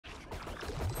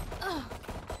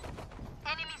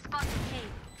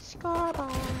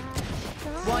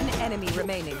One enemy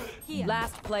remaining.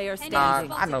 Last player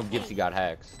standing. I know Gipsy got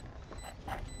hacks.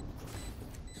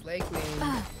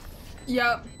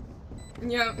 Yup.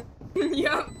 Yup.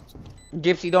 Yup.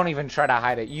 Gipsy, don't even try to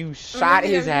hide it. You shot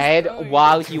his head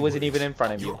while he wasn't even in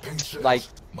front of you. Like,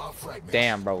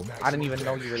 damn, bro. I didn't even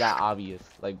know you were that obvious.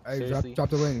 Like, hey, seriously. drop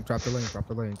the link. Drop the link. Drop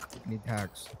the link. Need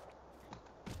hacks.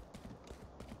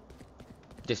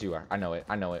 Yes, you are. I know it.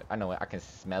 I know it. I know it. I can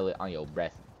smell it on your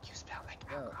breath. You smell like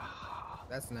alcohol.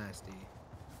 That's nasty.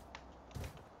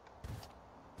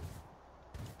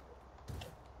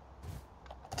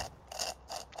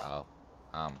 Oh.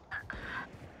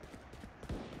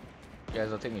 Guys,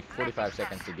 it'll take me 45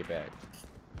 seconds to get back.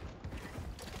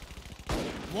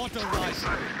 Water rise.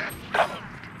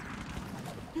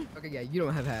 Okay, yeah, you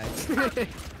don't have hacks.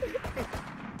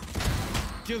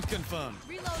 Kill confirmed.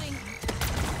 Reloading.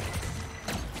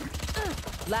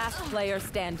 Last player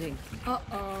standing.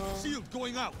 Uh-oh. Shield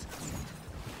going out.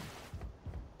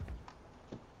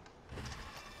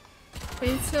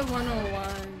 Beta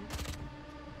 101.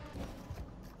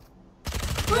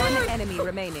 One enemy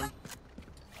remaining.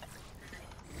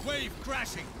 Wave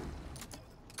crashing.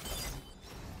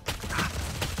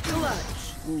 Clutch.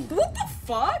 What the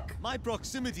fuck? My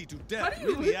proximity to How death do you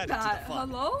really live added to that? the fun.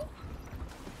 Hello?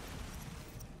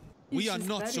 We He's are just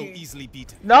not so betting. easily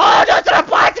beaten. No, don't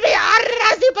report me!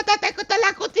 Arrasi patate ko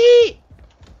talakuti!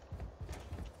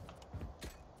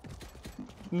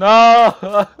 No! I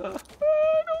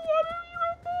don't want to be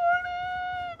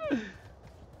reported!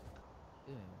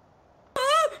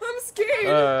 I'm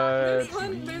scared.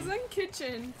 There's one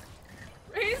kitchen.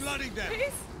 Race, Flooding them.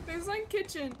 Race, there's one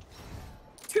kitchen.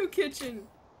 Two kitchen.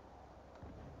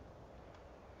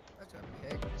 That's a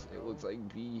pig. It looks like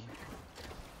B.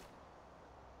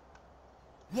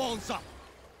 Walls up.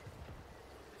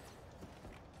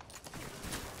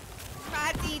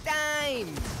 Party time!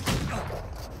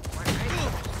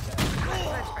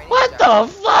 What the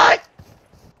fuck?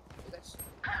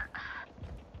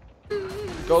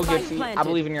 Go, Gipsy. I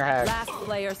believe in your hack. Last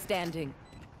player standing.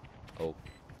 Oh.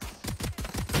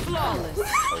 Flawless.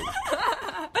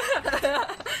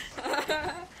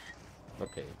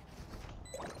 Okay.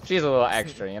 She's a little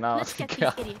extra, you know? Let's get these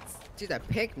idiots. She's a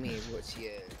pick me is what she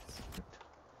is.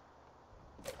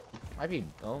 Might be.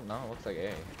 Oh, no. It looks like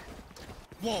A.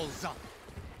 Walls up.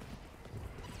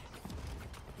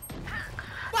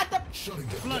 What the?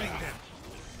 Flooding them.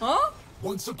 Huh?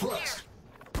 One suppressed.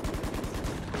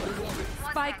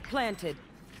 Spike planted.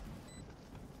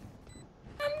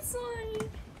 I'm sorry.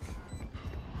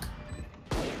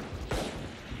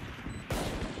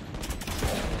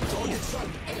 Target sight.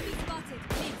 Enemy spotted.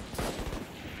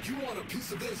 You want a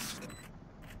piece of this?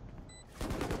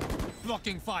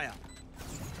 Blocking fire.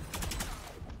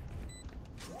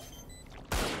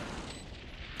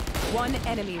 One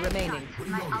enemy remaining.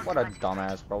 What a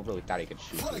dumbass, bro. Really thought he could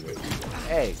shoot through it.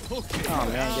 Hey. Okay. Oh,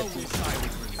 man. Now Get we these. silent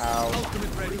release. Ow.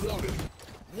 Ultimate ready.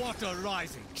 Water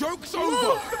rising. Joke's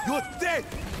over. You're dead.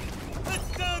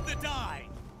 Let's turn the die.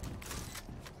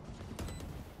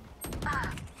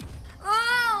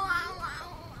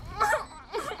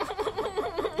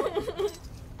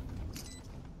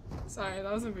 Sorry,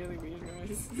 that was a really weird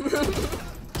noise.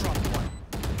 Drop one.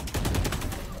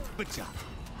 Good job.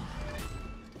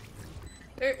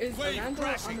 There is a Wave random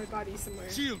crashing. on my body somewhere.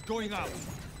 Shield going out.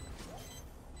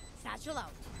 Satchel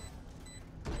out.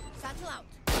 Satchel out.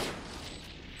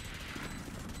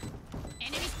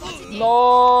 Enemy spotted.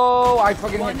 No! I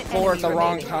fucking One hit 4 at the enemy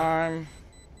wrong remaining. time.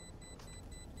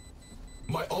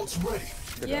 My ult's ready.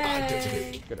 I Yay!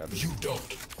 detonate. Good up. You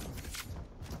don't.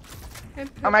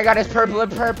 Oh my god, it's purple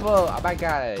and purple! Oh my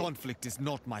god. Conflict is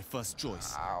not my first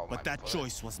choice, Ow, my but that butt.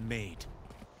 choice was made.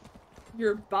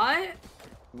 Your butt?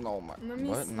 No, my. Let me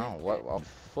What? see. No, what? A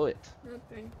foot.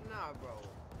 Nothing. Nah, bro.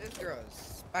 This girl is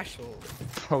special.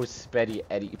 Pro Spetty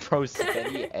Eddie. Pro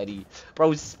Spetty Eddie. Pro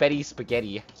Spetty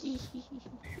Spaghetti.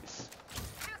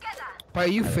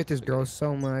 But you fit this girl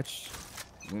so much.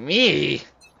 Me?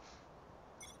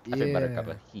 Yeah. I fit Buttercup.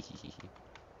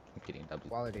 I'm kidding. W.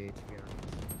 Quality, to be honest.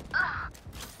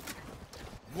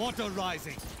 Water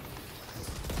rising.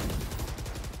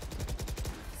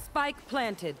 Spike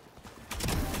planted.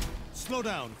 Slow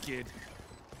down, kid.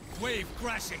 Wave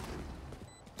crashing.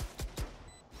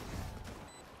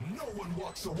 No one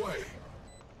walks away.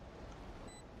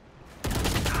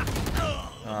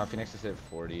 Phoenix is hit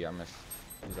 40. I missed.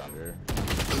 He's under.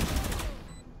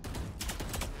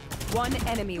 One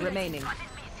enemy remaining.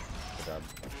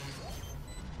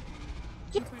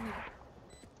 Good job.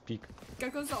 Peek.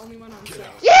 Gecko's the only one on set.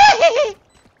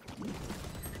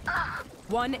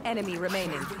 One enemy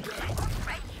remaining.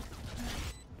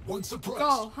 One suppressed.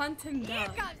 Go, hunt him Here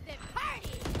down. comes the party.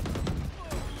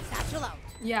 Satchel out.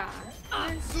 Yeah.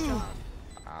 Nice job.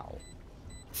 Ow.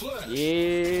 Flash.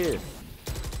 Yeah.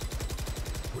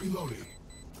 Reloading.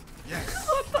 Yes.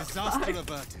 Disaster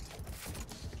averted.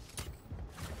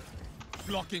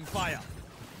 Blocking fire.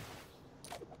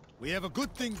 We have a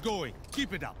good thing going.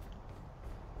 Keep it up.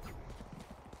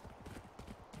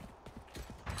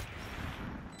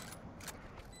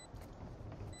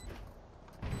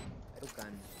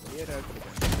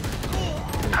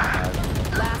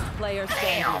 Last player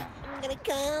standing. I'm gonna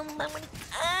come. I'm gonna.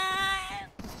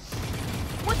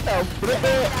 What the flip?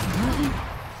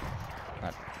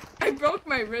 I broke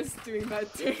my wrist doing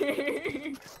that too.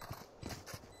 Paint.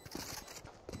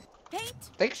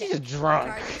 I think she's drunk.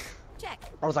 Charges. Check.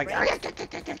 I was like, Hey,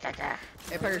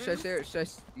 Parker, should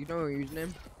you know your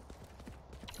username?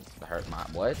 hurt my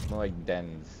what? More like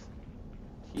dens.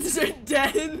 These are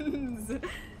dens.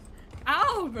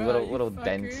 Ow, bro. Little you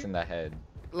dents fucker. in the head.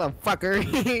 Little fucker.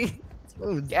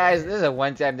 Smooth. Guys, this is a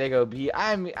one-time they go B.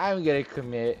 I'm gonna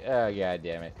commit. Oh god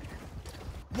damn it.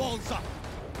 Walls up.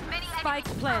 Spike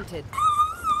planted.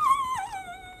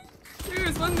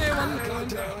 Here's one there, one there, one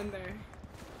there, one there.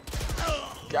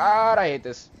 God, I hate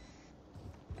this.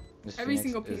 This Every Phoenix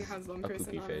single ping is has one a person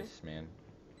poopy on face, man.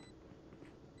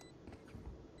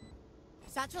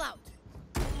 Satchel out.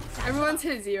 Everyone's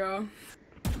hit 0.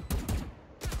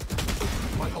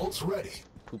 My ult's ready.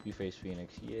 Poopy face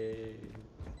Phoenix, yay.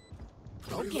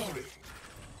 Okay. Reloading.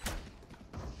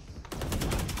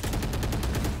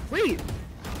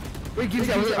 Wait,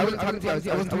 Gibsy, I was talking to you.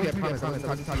 I wasn't talking to you. I promise. I was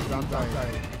talking to you. I'm sorry.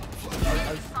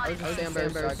 I was just saying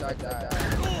very sorry.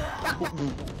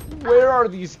 Where are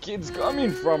these kids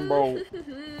coming from, bro?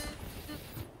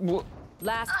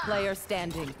 Last player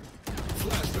standing.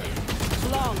 Flashbang.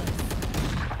 Flawless.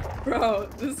 Bro,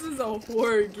 this is a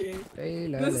horror game.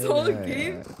 This whole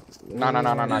game? No.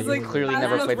 It's You like, clearly I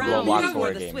never don't played know, Roblox round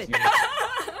horror the games. switch.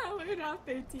 Look at how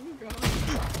 13 go.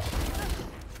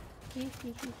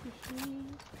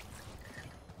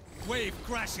 Wave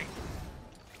crashing.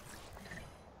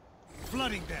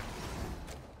 Flooding them.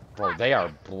 Bro, they are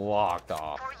blocked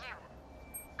off.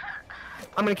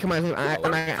 I'm gonna kill myself. What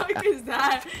the fuck is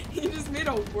that? He just made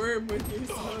a worm with your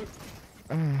smoke.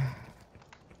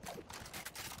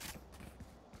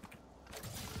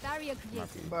 Barrier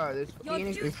created. Bro, this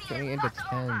Phoenix is turning into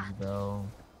 10s, bro.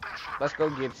 Let's go,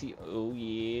 Gipsy. Oh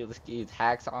yeah, let's get his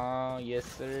hacks on. Yes,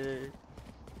 sir.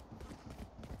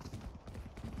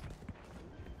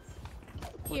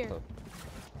 What Here. the-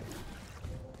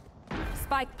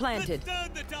 Spike planted. Let's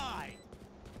turn the tide.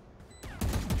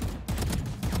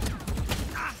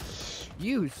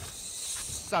 You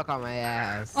suck on my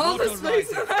ass. All the Water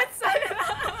space rising. on that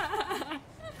side.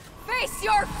 Face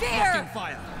your Blocking fear.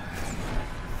 fire.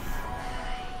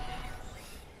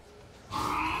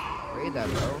 Read that,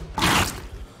 bro.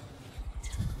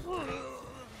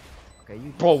 Okay,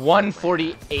 you. Bro,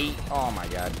 148. Oh my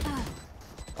god.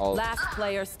 Oh, Last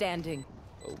player standing.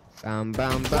 Bam,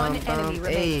 One enemy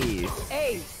remaining. ace.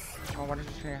 Ace. oh, why did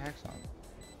you turn your hacks on?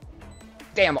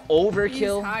 Damn, He's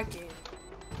overkill. hacking.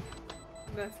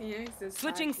 The Phoenix is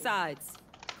Switching hacking. sides.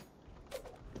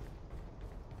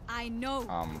 I know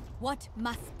Um, what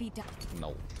must be done.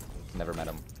 no. Never met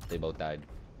them. They both died.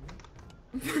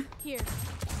 Here.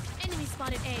 Enemy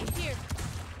spotted A. Here.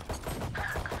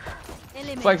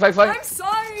 Eliminate. Flank. I'm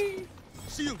sorry.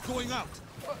 Shield going out.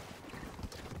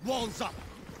 Walls up.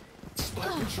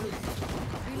 Spike retrieved.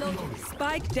 Reloading.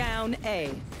 Spike down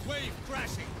A. Wave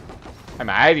crashing. I'm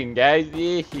hiding, guys.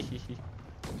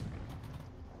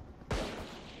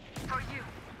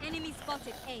 Enemy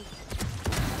spotted A.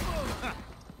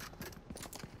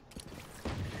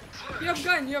 You have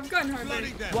gun, Harvey.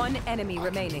 Flooding them. One enemy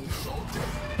remaining.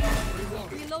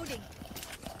 Reloading.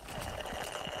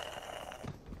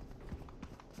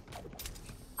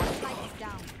 Spike is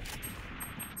down.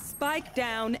 Spike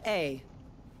down A.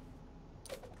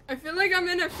 I feel like I'm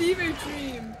in a fever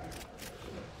dream.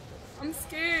 I'm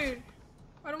scared.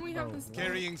 Why don't we have this?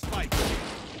 Carrying spike.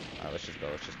 Alright, let's just go.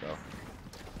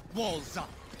 Walls up.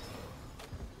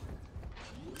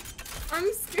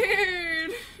 I'm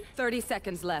scared. 30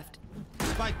 seconds left.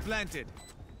 Spike planted.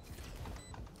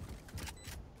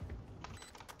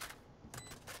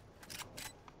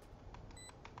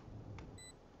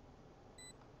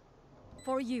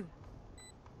 For you.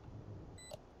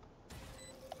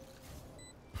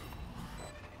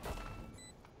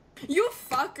 You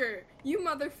fucker. You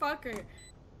motherfucker.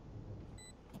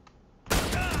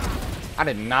 I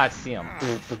did not see him.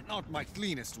 Not my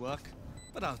cleanest work,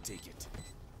 but I'll take it.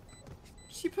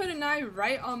 She put an eye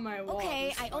right on my wall. Okay,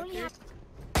 this I only fucker. have.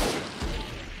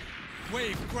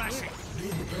 Wave crashing.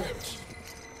 Need repairs.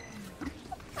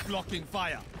 Blocking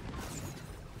fire.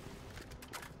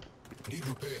 Need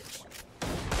repairs.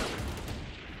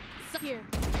 Here.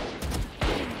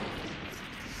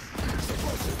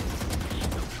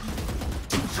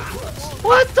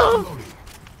 What the?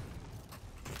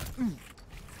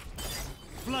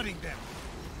 Flooding them.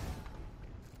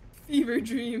 Fever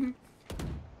dream.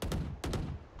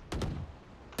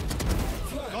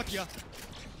 Got ya.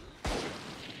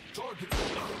 Target.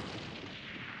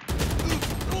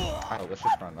 Alright, let's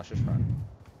just run. Let's just run.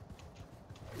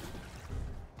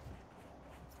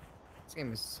 This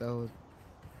game is so.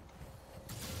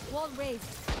 Wall raised.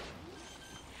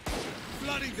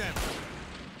 Flooding them.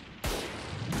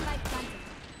 Light planted.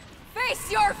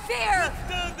 Face your fear!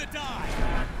 Turn the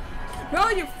tide. Bro,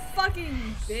 you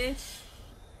fucking bitch.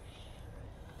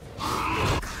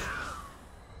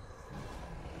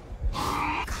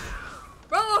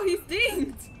 Bro, he's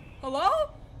dinged. Hello?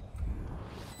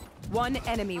 One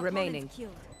enemy Opponent remaining.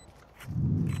 Killed.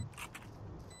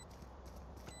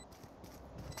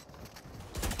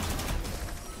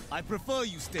 I prefer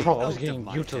you stay Bro, I out was of getting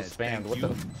my util head, spammed. thank What you.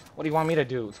 the? What do you want me to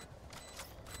do?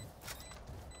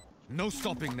 No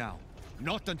stopping now.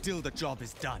 Not until the job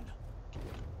is done.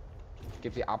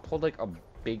 Gipsy, I pulled like a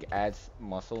big ass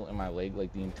muscle in my leg.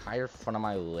 Like the entire front of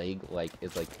my leg, like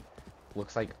is like,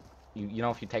 looks like, you know,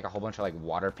 if you take a whole bunch of like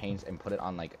water paints and put it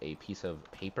on like a piece of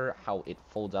paper, how it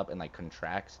folds up and like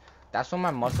contracts. That's what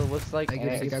my muscle looks like. And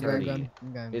it's hurty.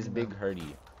 It's big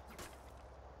hurty.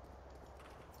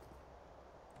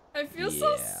 I feel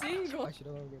so Yeah. single.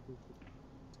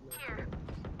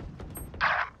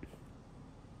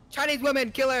 Chinese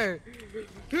women killer.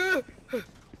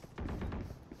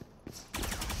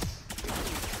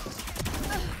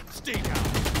 Stay down.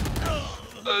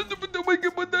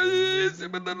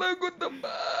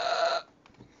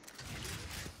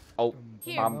 Oh,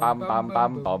 Here. bum bum bum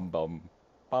bum bum bum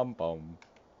bum bum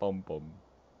bum bum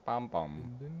bum bum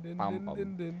bum bum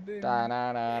da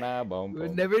na na na bum We'll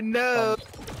bum. never know.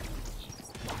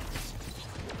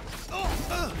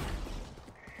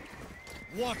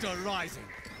 Water rising.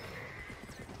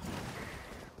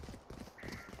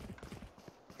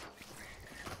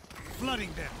 Flooding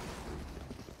them.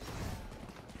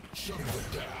 Shutting them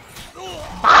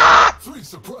down. 3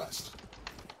 suppressed.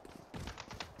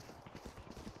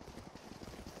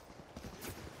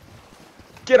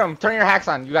 Get him! Turn your hacks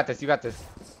on. You got this. You got this.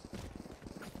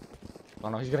 Oh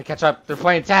no, he's gonna catch up. They're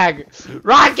playing tag.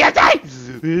 Run, get that!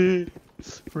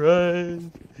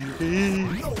 Run.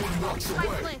 No one walks Light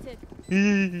away. planted.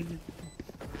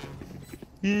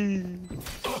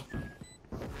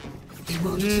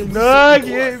 Emergency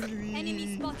Nuggets.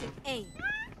 Enemy spotted A.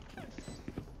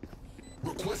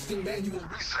 requesting manual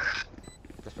reset.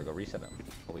 Just to go reset him.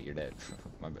 Oh wait, you're dead.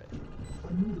 My bad.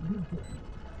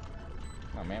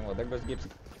 Oh man, well there goes Gibbs.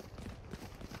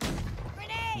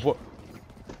 What?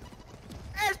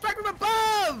 Hey, strike from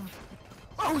above!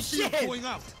 Oh Shield shit! going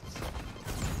out.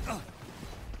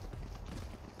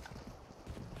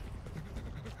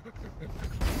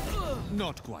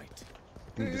 Not quite.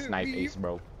 You need to snipe Ace,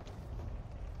 bro.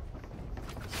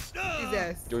 His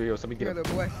ass. Yo, somebody get You're him. the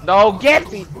boy. No,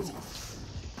 get me!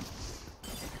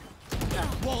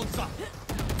 Walls up.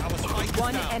 Our spike is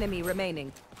One down. enemy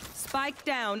remaining. Spike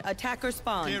down, attacker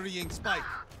spawn. Carrying spike.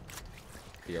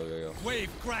 Yo. Wave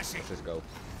crashing. Let's just go.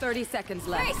 30 seconds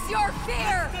left. Face your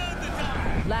fear.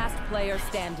 Last player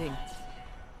standing.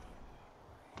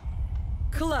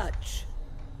 Clutch.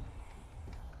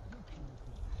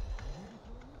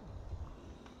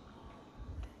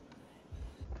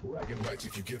 Bragging rights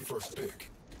if you get first pick.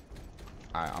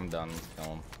 Alright, I'm done. Kill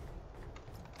him.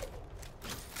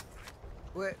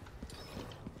 What?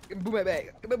 Give me boom it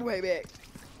back. Give me boom it back.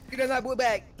 Give me that boom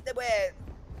back. That way.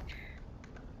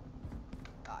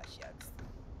 Ah, shucks.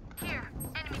 Here.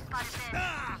 Enemy spotted A.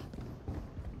 Ah!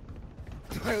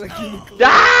 Like, give me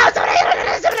Ah!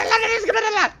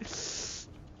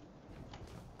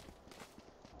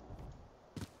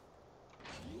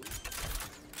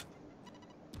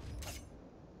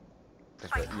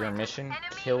 That's what, your mission?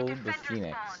 Kill the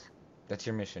Phoenix. That's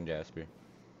your mission, Jasper.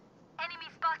 Enemy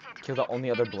spotted. Kill the only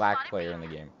other black player in the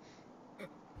game.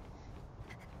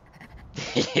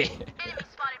 Enemy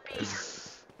spotted B.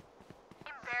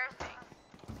 Embarrassing.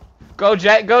 Go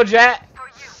Jet, go Jet! For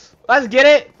you. Let's get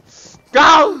it!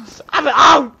 Go! I'm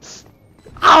out!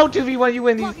 Out! 2v1, you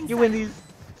win these, you win these.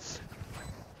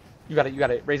 You got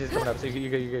it, Raise is coming up, so you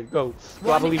good, go. Go, I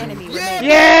One believe enemy in you. remaining.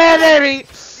 Yeah, baby!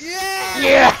 Yeah!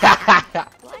 Yeah!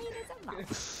 Lion is a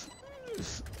mouse.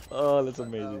 Oh, that's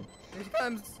amazing. Here she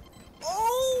comes.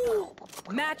 Oh!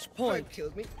 Match Point point.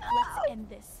 killed me. Let's end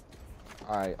this.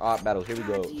 Alright, op battle. Here we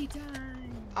go.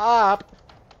 Op.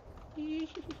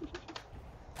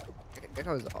 That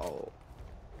was all.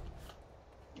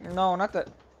 No, not that.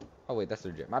 Oh wait, that's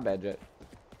their jet. My bad, jet.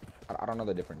 I don't know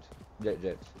the difference.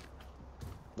 Jets.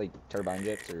 Like turbine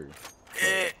jets or.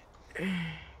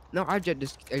 No, our jet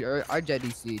just our jet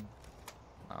DC'd.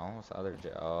 Oh, what's the other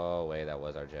jet? Oh wait, that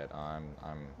was our jet.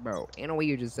 Bro, you know what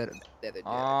you just said the other jet.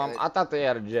 I thought they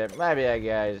had a jet. Maybe I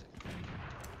guys.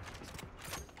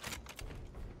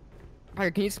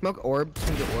 Alright, can you smoke orb?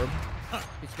 Can you get orb? Can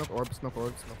you smoke orb? Smoke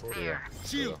orb? Smoke orb? Yeah.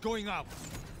 Shield going up.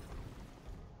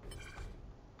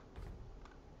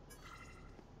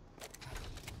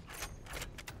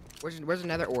 Where's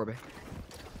another orb?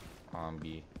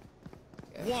 B.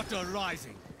 Water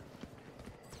rising.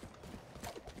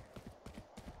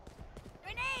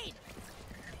 Grenade!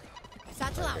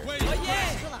 Satchel out. Wait, Oh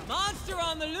yeah! Monster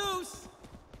on the loose!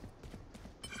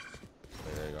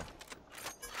 There you go.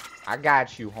 I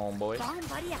got you, homeboy. Bomb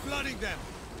buddy out. flooding them.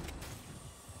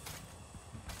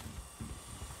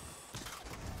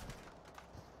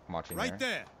 I'm watching Right there.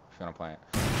 there. She's gonna plant.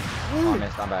 Oh, I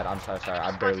missed. I'm bad. I'm sorry.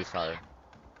 I'm barely sorry.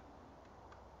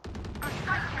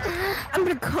 I'm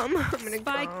gonna come. I'm gonna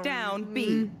Spike come. down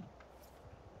B.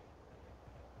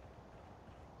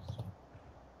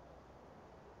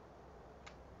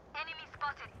 Enemy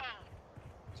spotted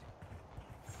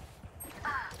A.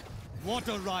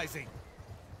 Water rising.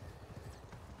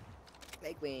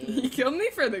 Like wing. He killed me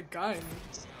for the gun.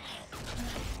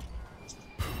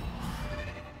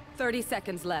 30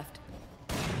 seconds left.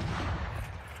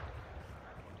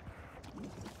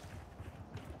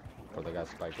 Oh, they got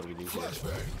spike. What do we do here?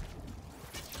 Flashbang.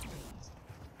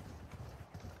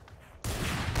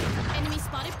 Enemy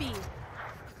spotted B.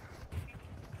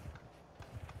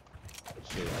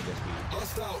 Shit, I guess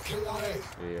Hostile KIA.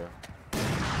 we. Yeah.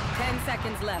 10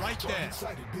 seconds left. Right there.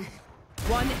 Sighted B.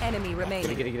 One enemy Get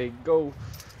remaining. it. Go.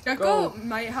 Gecko Go.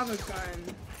 might have a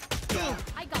gun.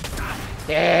 I got shot.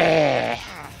 Yeah.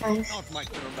 Not my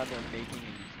remember making a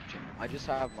YouTube channel. I just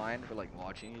have mine for like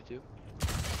watching YouTube.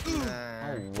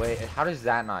 Oh wait. How does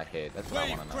that not hit? That's what I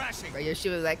wave want to know. crashing. Right, she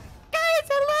was like, guys,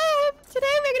 hello. Today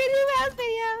we're gonna do house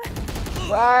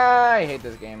video. I hate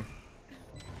this game.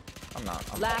 I'm not.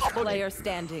 I'm Last not. player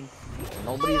standing.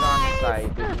 Nobody's on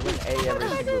site. They win A every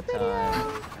single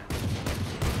time.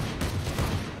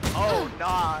 Oh,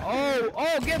 nah.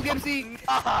 Oh, give C.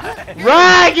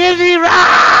 Run, Gizzy,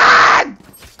 run!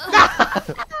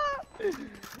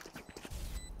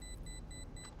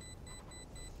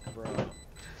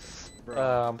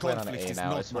 I'm playing on an Conflict A is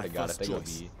now. I not swear my to God, if first they go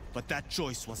choice, B, but that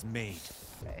choice was made.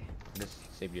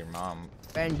 just save your mom.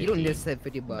 Ben, you don't 50 just said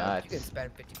 50 bucks. nuts. You can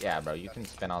spend 50 bucks. Yeah, bro, you can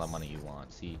spend all the money you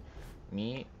want. See,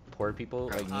 me, poor people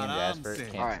like me and Aram Jasper se.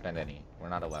 can't Alright. spend any. We're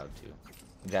not allowed to.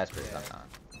 Jasper, I'm not.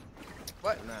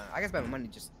 What? Nah, I can spend my money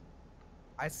just.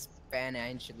 I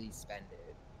financially spend it.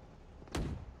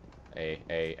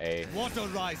 A. Water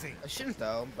rising. I shouldn't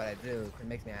though, but I do. 'Cause it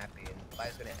makes me happy. And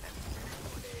life's gonna end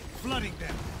one day. Flooding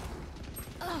them.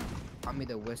 I'm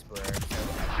the whisperer. So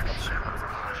I can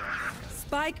shit.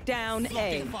 Spike down A.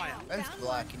 Blocking fire. Ben's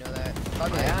black, you know that? Call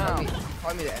me,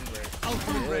 call me the N-word.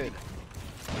 Ultimate ready.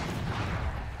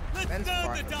 Let's Ben's turn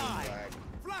far the from being tide.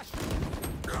 black.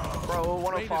 Flash. Bro,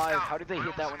 105. How did they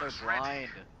hit that when they're blind?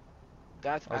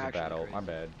 That's That was a actually battle. crazy. My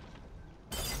bad.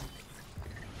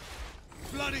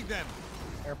 Flooding them.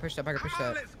 I got pushed up, I got pushed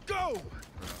up. Let's go.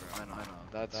 I know.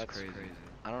 That's crazy.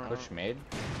 I don't know. Push made.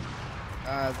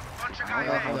 Uh, I don't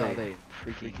know how no. they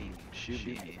freaking shoot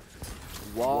me.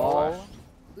 Wall.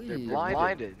 They're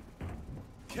blinded.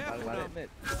 Careful Not now. admit.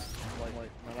 Not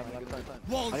having a good time.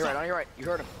 Walls On your right, up. on your right. You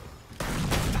heard him.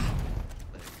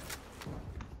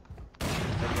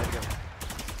 Ready, go.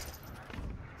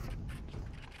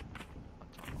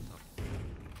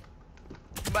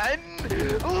 Man!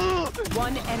 Ooh!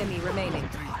 One enemy remaining.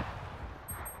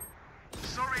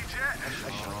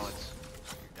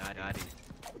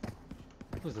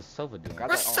 What was the Silva doing? Grab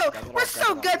We're that so, off, grab it we're off, so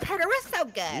grab it good, off. Parker. We're so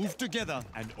good. Move together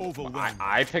and overwhelm.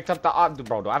 I picked up the auto,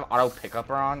 bro. Do I have auto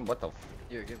pickupper on? What the?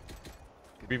 Here, give.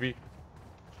 BB.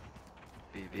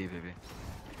 B.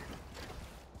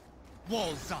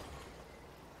 Walls up.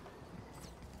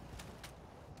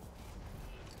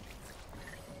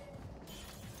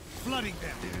 Flooding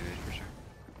them. For sure.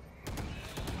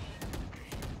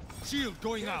 Shield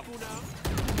going up.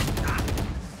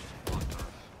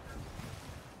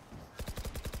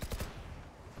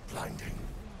 Blinding.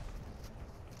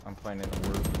 I'm playing in the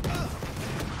roof.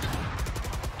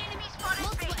 Enemy spotted B.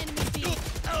 Multiple enemies B.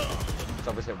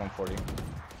 Silva's hit 140.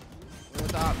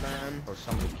 What's up, man? Or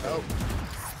somebody killed.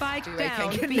 Spike Dude, I down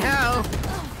can't get B. now.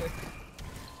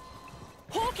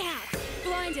 Hawk out.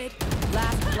 Blind planted.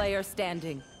 Last player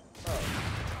standing.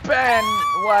 Ben,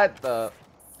 what the?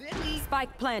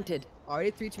 Spike planted.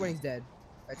 Already 3, 2, 1, he's dead.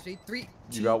 Actually, 3,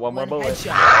 2, You got one more bullet.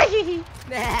 headshot.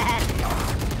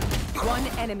 One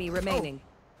enemy remaining.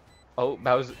 Oh,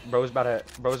 bro's about to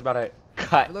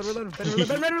cut. Reload.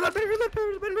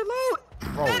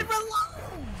 Bro,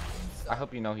 I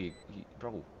hope you know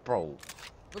bro.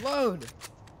 Reload.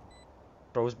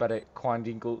 Bro's about to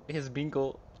quandingle his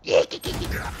binkle.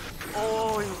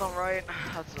 Oh, he was on right.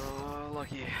 That's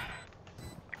lucky.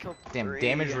 I killed Damn, 3.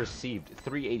 damage received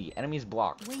 380. Enemies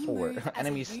blocked We 4. move as a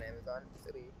Enemies. Amazon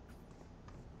City.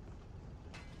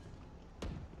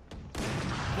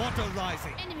 Water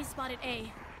rising. Enemy spotted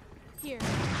A. Here.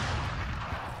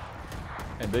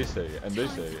 And they say.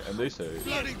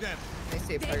 Flooding them. They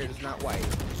say Tiger is not white.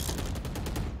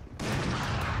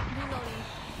 Reloading.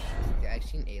 Yeah, I've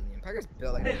seen Alien. Tiger's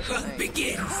built like a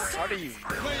How do you?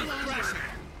 Wave crashing.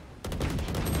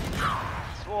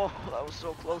 Oh, that was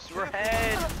so close to her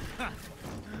head.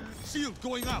 Shield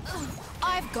going out.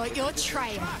 I've got your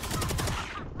trail.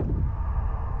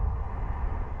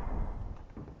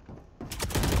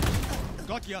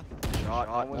 Got ya.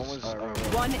 Shot. One was.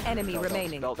 One enemy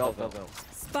remaining. Belt.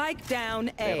 Spike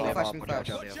down They have A. off, Flash.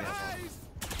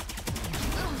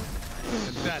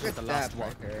 And that is Look the at last that one.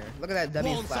 Walker. Look at that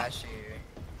W Walls up. flash here.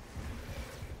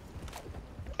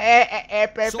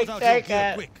 Perfect Sort out your gear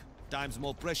taker. quick. Time's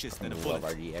more precious than a Love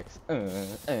bullet. RDX.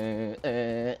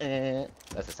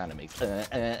 That's the sound it makes.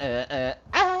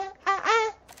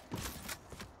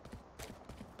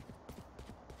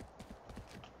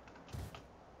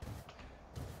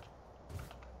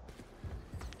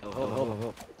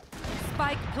 Oh.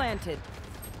 Spike planted.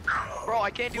 Bro, I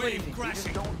can't do Wave anything. You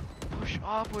crashing. just don't push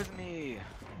up with me.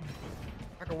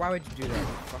 Parker, why would you do that? You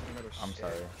fucking little I'm shit.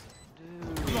 sorry.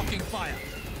 Dude. Blocking fire.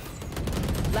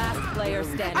 Last player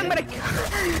standing. I'm gonna.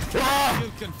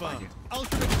 Kill confirmed.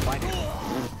 Ultimate.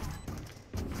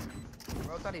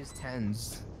 Bro, I thought he was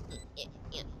 10s.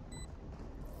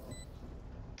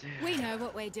 We know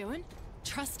what we're doing.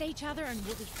 Trust each other and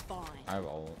we'll be fine. I have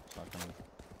all fucking.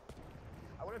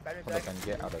 I would have better Hold up and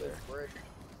get out of there.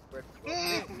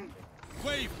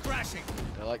 Wave crashing.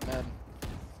 They're like, man.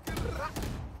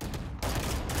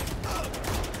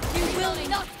 You will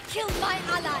not kill my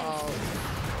allies.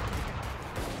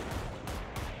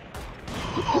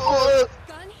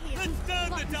 Gun here. Let's turn the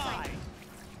Blocking die. sight.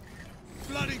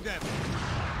 Flooding them.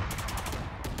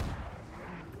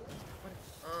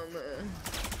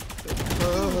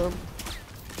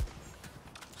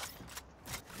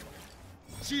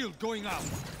 Shield going out.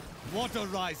 Water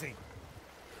rising.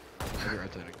 Maybe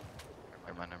rotating.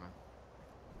 Never mind.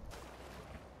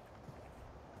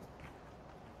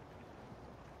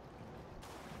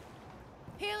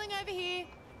 Healing over here.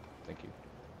 Thank you.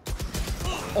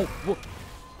 Oh, whoa.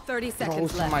 30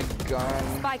 seconds Oh left. my god.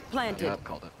 Spike planted. Yeah,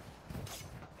 called it.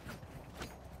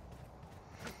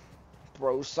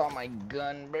 Bro saw my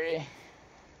gun, bruh.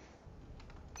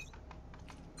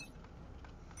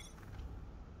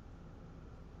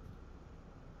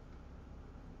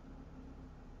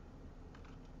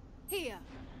 Here.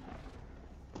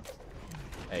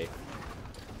 Hey.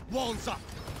 Walls up.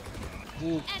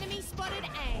 Enemy spotted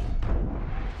A.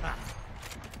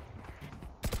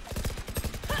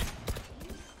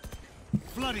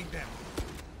 Flooding them.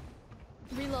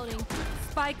 Reloading.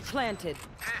 Spike planted.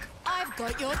 I've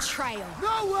got your trail.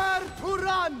 Nowhere to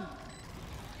run.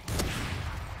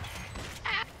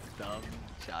 Dumb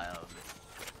child.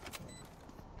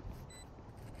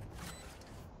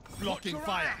 Blocking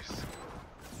fire.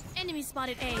 Enemy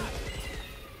spotted A.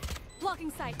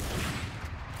 Blocking sight.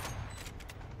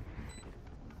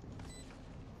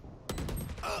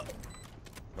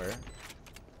 Where?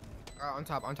 On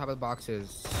top of the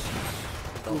boxes.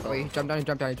 Ooh, wait, he jumped down.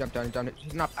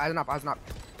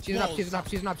 She's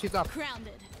not. She's up.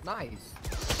 Grounded. Nice.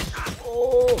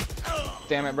 Oh!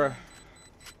 Damn it, bro.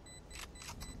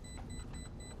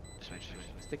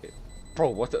 Stick it. Bro,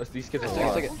 what the? These kids are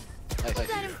Stick it. Was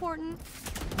that important?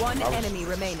 One enemy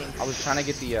remaining. I was trying to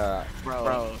get the,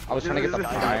 Bro. I was trying to get the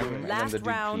prime, and then Last the dude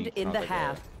round peeked, in and the I was like,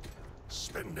 half.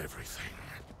 Spend everything.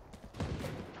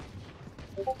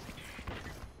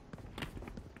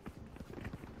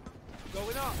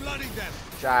 Going up. Flooding them.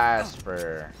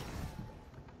 Jasper.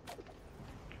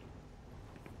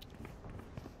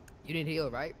 You didn't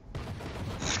heal, right?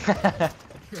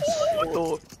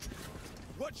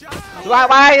 Watch out.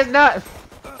 Why is not?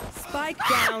 Spike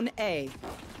down A.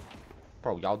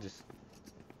 Bro, y'all just.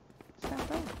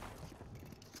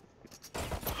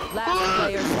 Last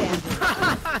player standing.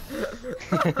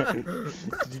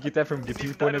 Did you get that from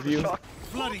Gipsy's point of view?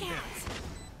 Flooding them.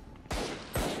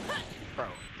 Bro.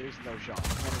 There's no shot.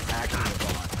 I'm actually a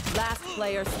bot. Last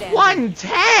player standing.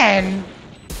 110.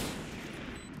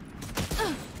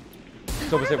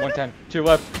 Soba's hit 110. 2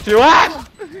 left. 2 left.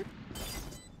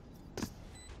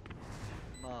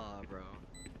 Nah, bro.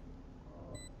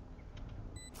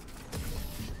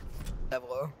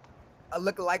 Devil. I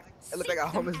look like a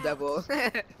homeless devil.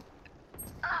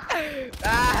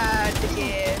 Ah,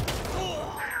 chicken.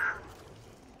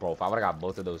 Bro, if I would've got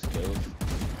both of those kills.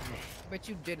 But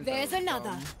you didn't. There's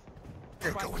another.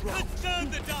 Let's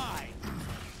turn the die.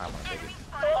 I want to take it.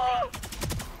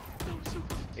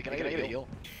 Hey, can I get a heal?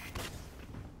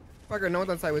 Fucker, no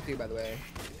one's on side with you, by the way.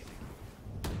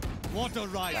 Water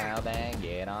rising. Now then,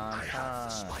 get on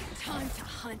time. Time to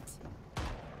hunt.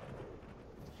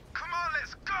 Come on,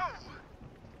 let's go!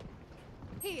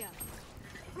 Here.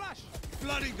 Flash.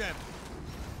 Flooding them.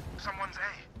 Someone's A.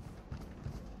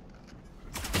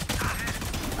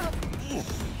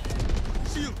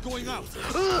 Shield going out.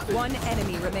 One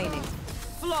enemy remaining. I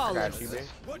Flawless. got you, bitch.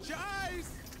 Watch your eyes.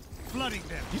 Flooding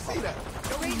them. You see that?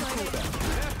 Reloading.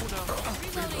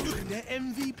 The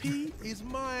MVP is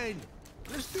mine.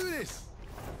 Let's do this.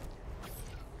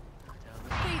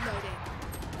 Reloading.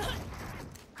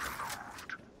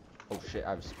 Oh shit, I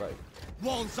have a spike.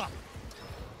 Walls up.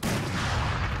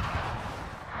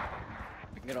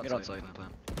 We can get outside in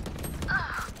time.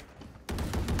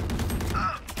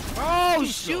 Oh,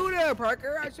 shooter,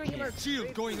 Parker! I showed you my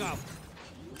Shield going out.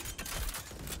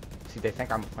 See, they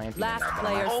think I'm planting. Last that, but I'm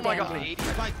player not. Oh my god, standing. 80.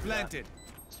 Spike planted.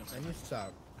 And you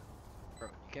suck. Bro,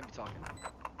 you can't be talking.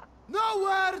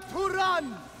 Nowhere to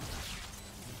run.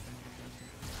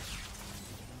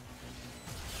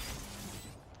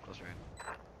 Close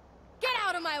right. Get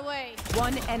out of my way.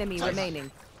 One enemy remaining.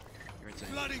 You're insane.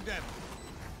 Flooding them.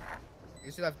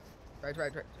 You see left. Right. To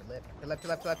left. Left.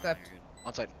 You're good.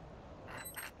 Outside.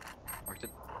 Marked it.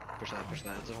 Push that.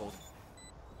 It's a hold.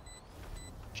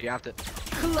 She halved it.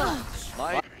 Nice.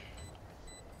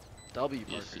 W,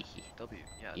 Parker. W.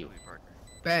 Yeah, Yeah. W, Parker.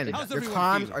 Ben, How's your everyone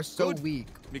comms feeling? are so Good? weak.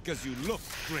 Because you look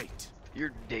great.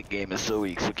 Your dick game is so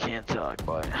weak, so can't talk,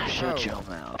 but shut Bro. your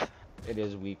mouth. It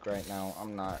is weak right now.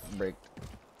 I'm not bricked.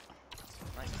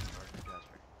 Nice,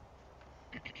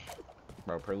 Parker. Jasper.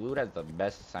 Bro, Prelude has the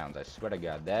best sounds. I swear to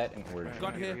God. That and we're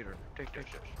Got here. Take.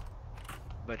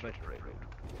 Right.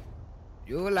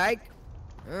 You like?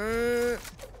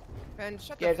 Ben,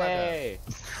 shut the fuck up.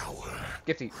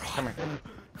 Gifty! Gifty, come here.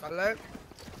 Hello?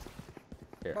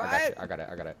 Here, What? I got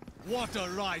it. Water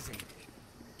rising.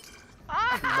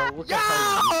 Bro, look at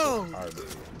how Yo! you are,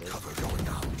 dude. Cover going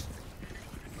out.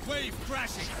 Wave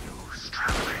crashing.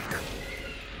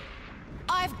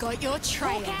 I've got your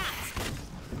trail.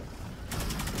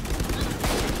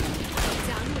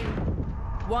 Down here.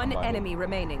 One enemy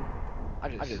remaining. I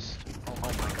just. Oh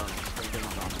my god.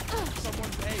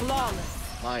 Flawless.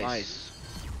 Nice.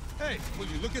 Hey, will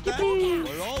you look at that?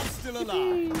 We're all still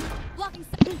alive. Blocking.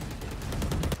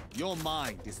 Your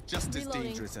mind is just as Reloading.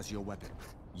 dangerous as your weapon.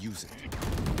 Use it.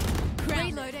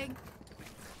 Reloading.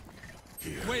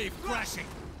 Wave crashing.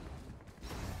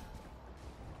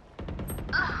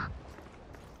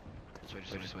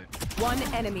 Just wait. One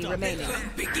enemy remaining.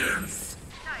 Begins.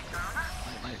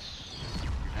 Nice.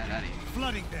 Daddy.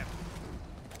 Flooding them.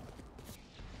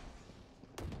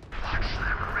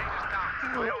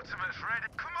 My ultimate's ready.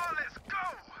 Come on, let's go!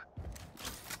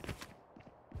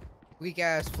 Weak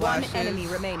ass One flashes. enemy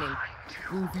remaining.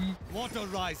 Goofy. Water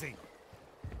rising.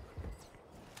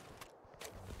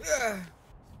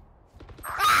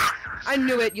 I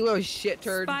knew it, you little shit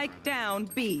turd. Spike down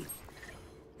B.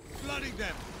 Flooding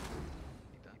them.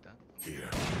 Here.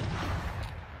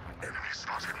 Enemy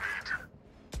spotted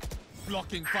mid.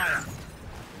 Blocking fire.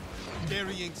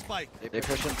 Carrying spike. They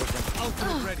push him.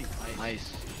 Ultimate ready.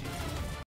 Nice.